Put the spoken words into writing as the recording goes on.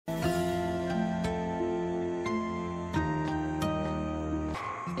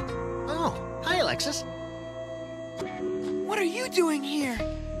Alexis. What are you doing here?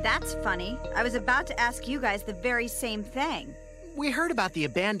 That's funny. I was about to ask you guys the very same thing. We heard about the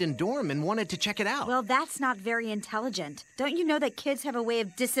abandoned dorm and wanted to check it out. Well, that's not very intelligent. Don't you know that kids have a way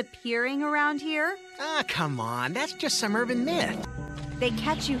of disappearing around here? Ah, come on. That's just some urban myth. They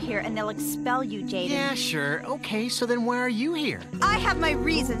catch you here and they'll expel you, Jaden. Yeah, sure. Okay, so then why are you here? I have my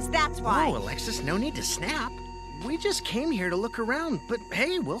reasons, that's why. Oh, Alexis, no need to snap. We just came here to look around, but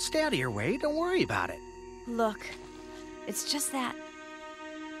hey, we'll stay out of your way. Don't worry about it. Look, it's just that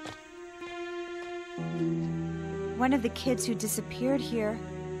one of the kids who disappeared here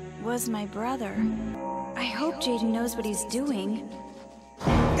was my brother. I hope Jaden knows what he's doing.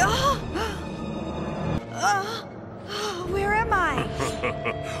 Where am I?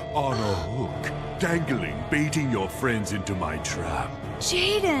 On a hook, dangling, baiting your friends into my trap.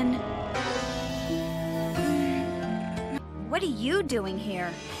 Jaden! What are you doing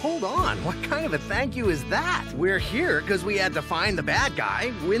here? Hold on, what kind of a thank you is that? We're here because we had to find the bad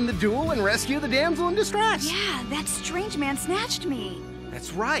guy, win the duel, and rescue the damsel in distress. Yeah, that strange man snatched me.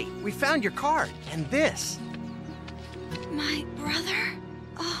 That's right. We found your card, and this. My brother?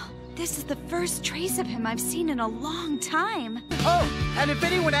 Oh, this is the first trace of him I've seen in a long time. Oh, and if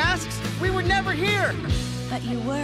anyone asks, we were never here. But you were.